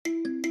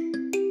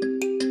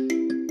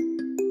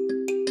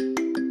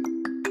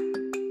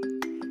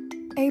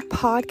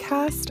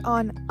podcast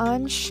on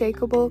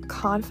unshakable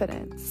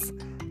confidence,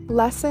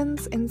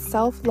 lessons in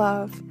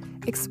self-love,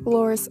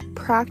 explores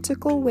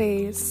practical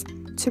ways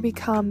to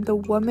become the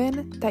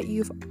woman that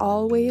you've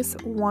always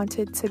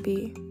wanted to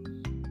be.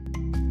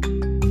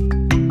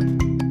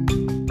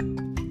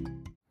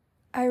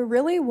 I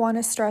really want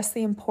to stress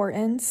the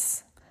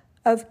importance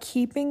of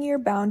keeping your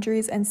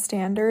boundaries and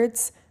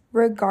standards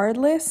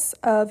regardless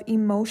of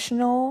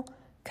emotional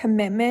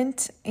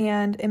commitment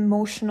and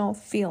emotional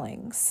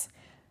feelings.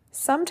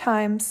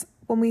 Sometimes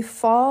when we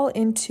fall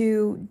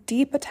into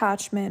deep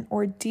attachment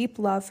or deep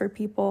love for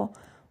people,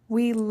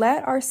 we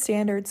let our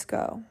standards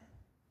go.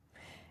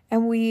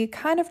 And we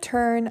kind of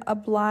turn a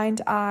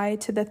blind eye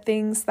to the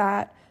things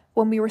that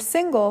when we were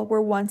single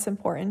were once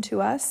important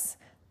to us.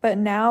 But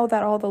now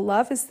that all the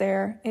love is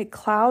there, it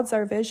clouds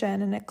our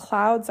vision and it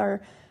clouds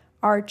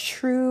our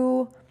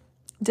true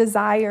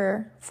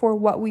desire for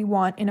what we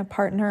want in a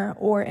partner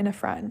or in a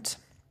friend.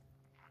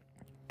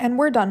 And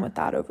we're done with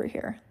that over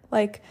here.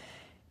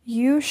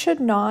 You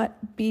should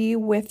not be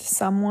with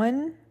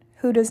someone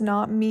who does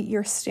not meet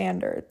your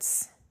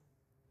standards.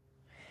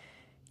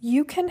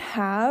 You can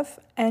have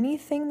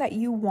anything that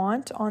you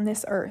want on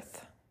this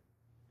earth.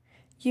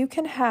 You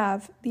can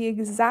have the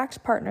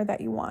exact partner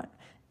that you want,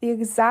 the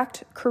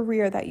exact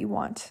career that you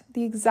want,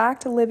 the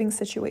exact living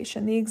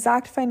situation, the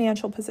exact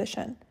financial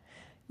position.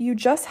 You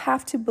just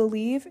have to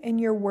believe in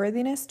your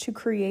worthiness to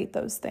create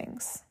those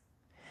things.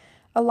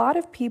 A lot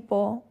of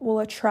people will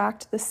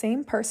attract the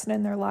same person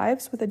in their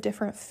lives with a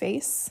different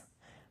face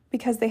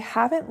because they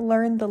haven't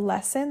learned the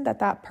lesson that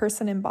that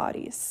person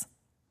embodies.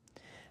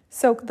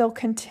 So they'll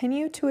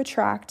continue to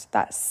attract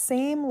that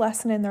same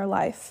lesson in their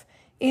life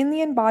in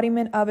the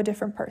embodiment of a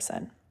different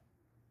person.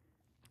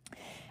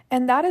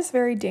 And that is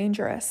very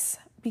dangerous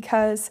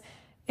because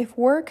if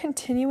we're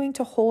continuing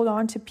to hold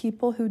on to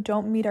people who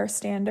don't meet our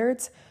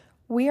standards,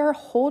 we are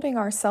holding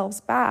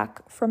ourselves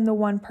back from the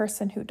one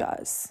person who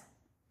does.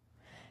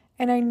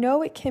 And I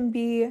know it can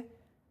be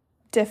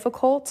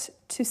difficult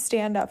to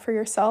stand up for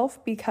yourself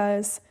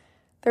because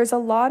there's a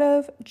lot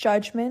of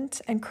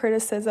judgment and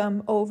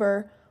criticism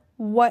over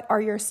what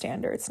are your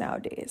standards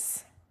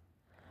nowadays.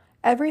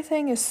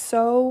 Everything is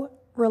so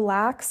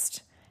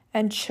relaxed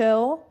and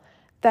chill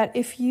that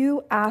if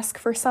you ask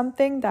for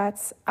something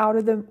that's out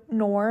of the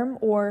norm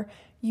or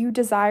you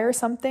desire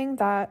something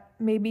that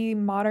maybe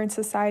modern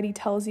society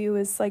tells you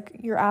is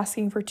you're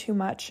asking for too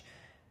much,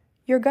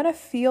 you're going to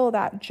feel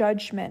that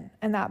judgment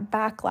and that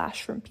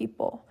backlash from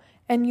people.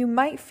 And you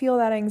might feel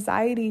that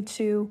anxiety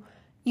to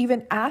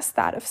even ask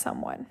that of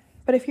someone.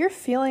 But if you're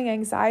feeling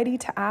anxiety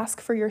to ask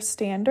for your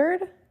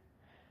standard,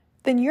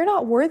 then you're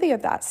not worthy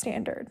of that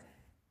standard.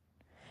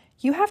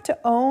 You have to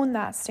own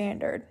that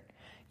standard.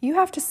 You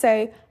have to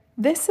say,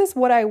 this is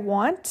what I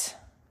want.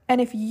 And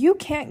if you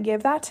can't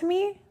give that to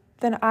me,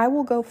 then I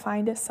will go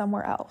find it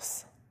somewhere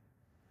else.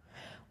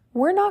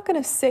 We're not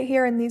going to sit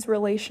here in these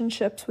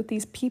relationships with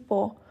these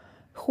people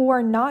who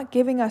are not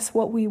giving us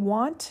what we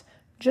want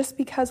just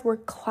because we're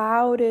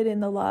clouded in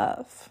the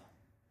love.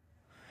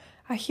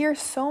 I hear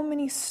so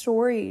many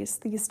stories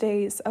these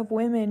days of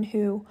women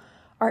who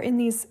are in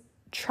these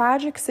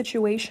tragic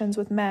situations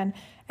with men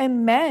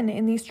and men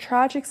in these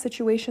tragic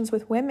situations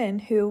with women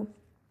who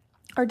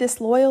are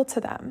disloyal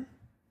to them,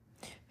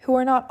 who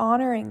are not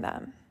honoring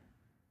them.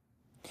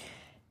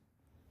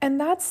 And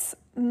that's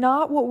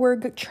not what we're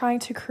trying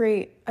to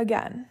create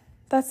again.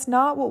 That's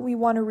not what we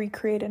want to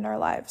recreate in our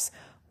lives.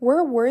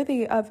 We're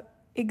worthy of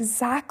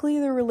exactly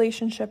the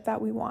relationship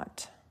that we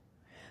want.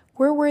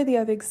 We're worthy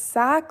of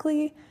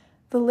exactly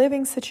the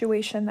living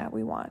situation that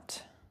we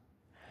want.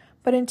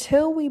 But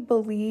until we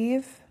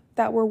believe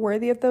that we're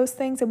worthy of those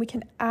things and we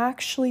can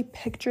actually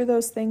picture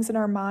those things in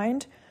our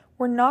mind,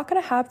 we're not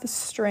going to have the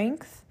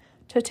strength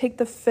to take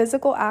the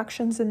physical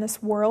actions in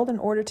this world in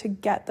order to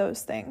get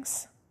those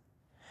things.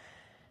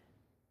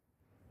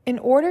 In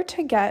order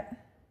to get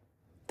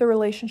the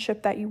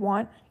relationship that you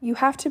want, you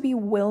have to be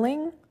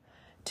willing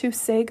to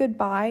say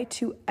goodbye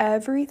to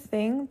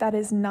everything that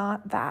is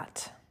not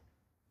that.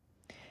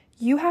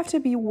 You have to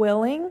be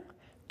willing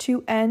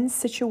to end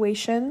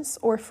situations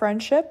or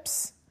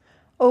friendships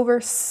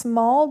over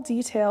small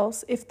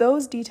details if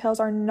those details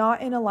are not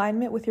in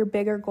alignment with your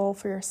bigger goal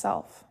for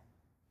yourself.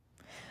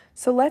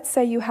 So let's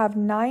say you have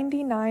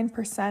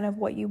 99% of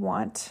what you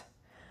want,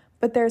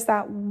 but there's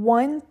that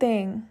one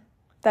thing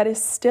that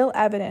is still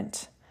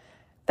evident,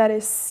 that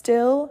is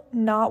still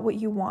not what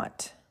you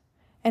want.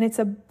 And it's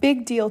a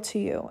big deal to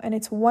you, and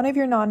it's one of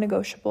your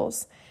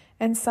non-negotiables,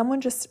 and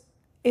someone just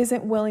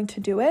isn't willing to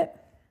do it.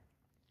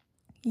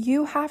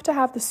 You have to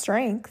have the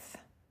strength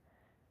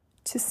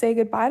to say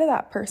goodbye to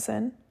that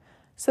person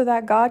so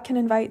that God can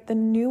invite the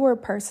newer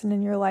person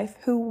in your life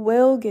who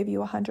will give you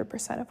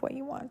 100% of what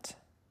you want.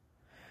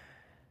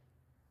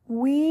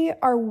 We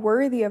are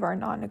worthy of our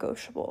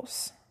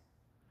non-negotiables.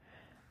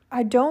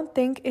 I don't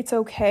think it's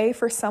okay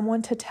for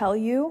someone to tell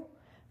you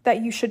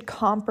that you should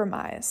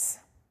compromise.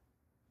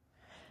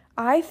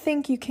 I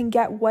think you can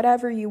get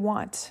whatever you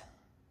want.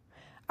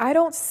 I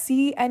don't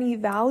see any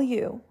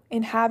value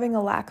in having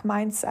a lack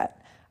mindset.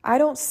 I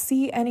don't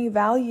see any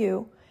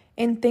value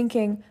in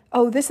thinking,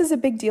 oh, this is a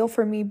big deal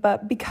for me,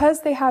 but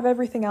because they have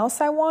everything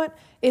else I want,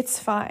 it's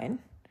fine.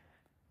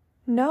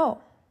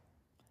 No,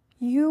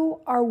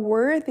 you are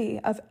worthy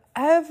of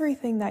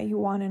everything that you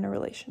want in a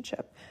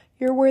relationship.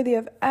 You're worthy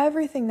of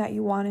everything that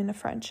you want in a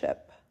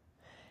friendship.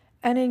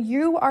 And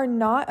you are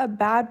not a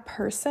bad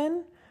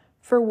person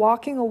for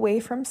walking away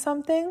from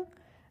something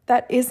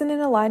that isn't in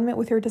alignment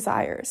with your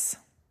desires.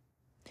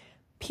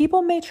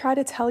 People may try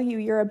to tell you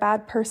you're a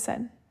bad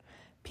person.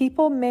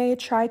 People may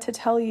try to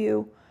tell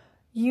you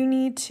you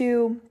need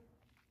to,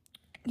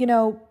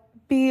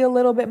 be a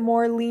little bit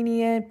more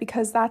lenient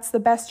because that's the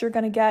best you're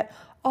going to get.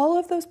 All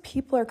of those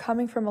people are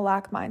coming from a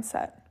lack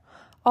mindset.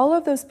 All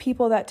of those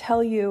people that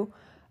tell you,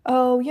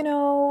 oh,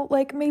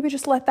 maybe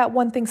just let that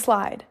one thing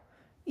slide,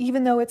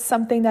 even though it's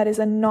something that is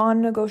a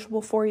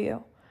non-negotiable for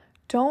you.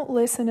 Don't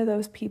listen to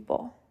those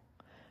people.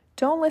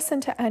 Don't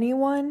listen to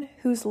anyone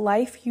whose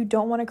life you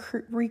don't want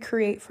to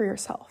recreate for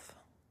yourself.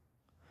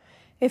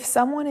 If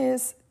someone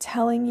is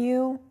telling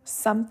you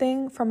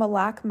something from a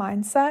lack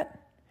mindset,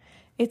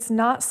 it's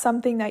not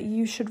something that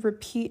you should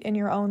repeat in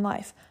your own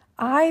life.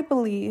 I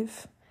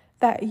believe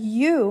that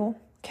you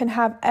can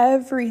have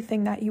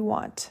everything that you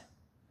want.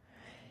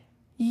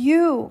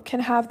 You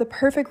can have the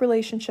perfect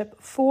relationship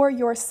for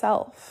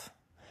yourself.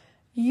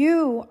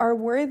 You are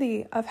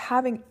worthy of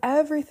having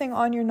everything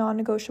on your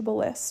non-negotiable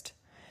list.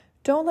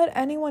 Don't let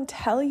anyone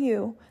tell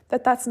you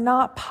that that's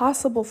not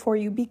possible for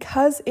you,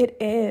 because it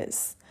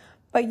is.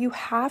 But you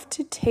have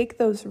to take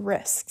those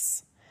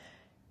risks.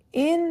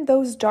 In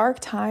those dark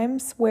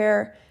times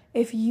where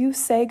if you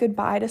say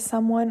goodbye to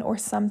someone or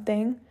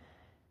something,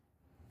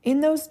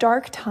 in those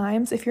dark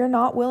times, if you're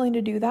not willing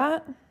to do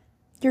that,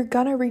 you're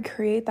gonna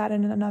recreate that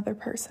in another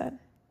person.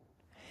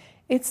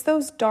 It's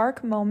those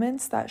dark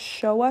moments that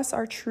show us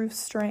our true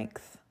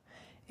strength.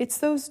 It's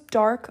those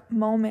dark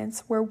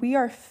moments where we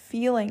are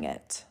feeling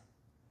it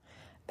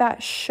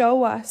that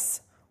show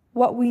us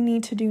what we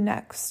need to do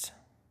next.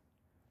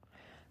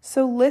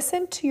 So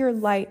listen to your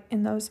light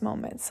in those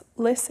moments.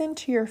 Listen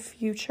to your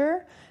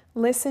future.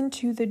 Listen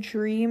to the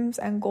dreams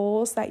and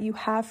goals that you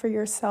have for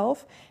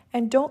yourself.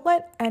 And don't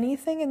let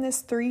anything in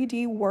this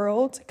 3D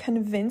world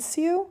convince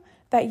you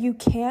that you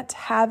can't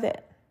have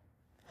it.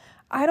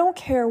 I don't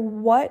care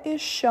what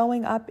is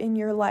showing up in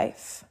your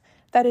life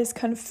that is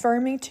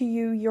confirming to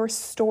you your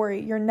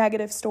story, your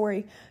negative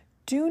story.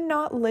 Do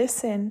not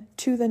listen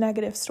to the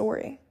negative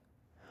story.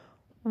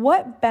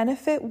 What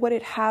benefit would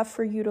it have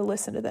for you to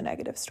listen to the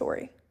negative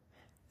story?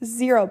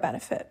 Zero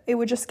benefit. It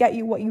would just get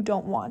you what you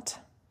don't want.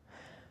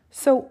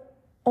 So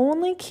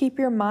only keep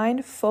your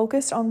mind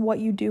focused on what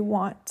you do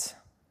want.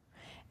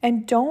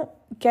 And don't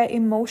get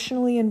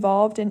emotionally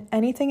involved in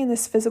anything in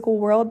this physical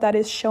world that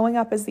is showing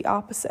up as the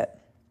opposite.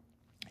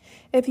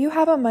 If you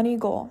have a money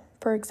goal,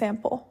 for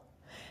example,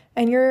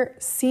 and you're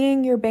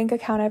seeing your bank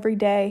account every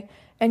day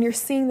and you're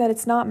seeing that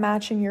it's not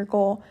matching your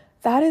goal,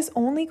 that is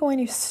only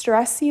going to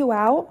stress you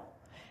out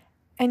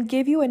and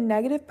give you a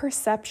negative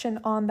perception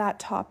on that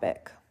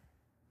topic.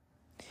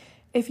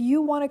 If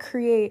you want to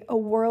create a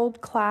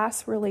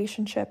world-class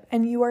relationship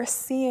and you are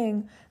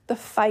seeing the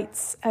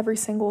fights every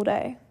single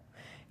day,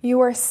 you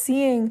are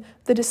seeing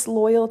the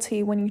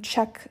disloyalty when you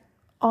check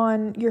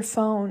on your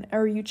phone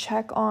or you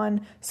check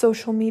on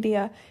social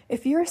media,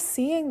 if you're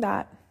seeing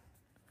that,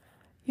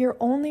 you're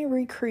only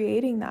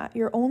recreating that.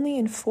 You're only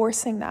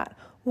enforcing that.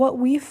 What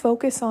we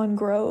focus on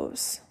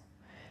grows.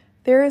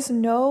 There is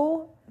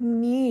no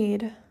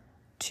need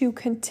to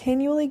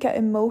continually get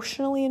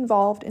emotionally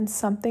involved in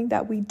something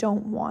that we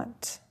don't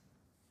want.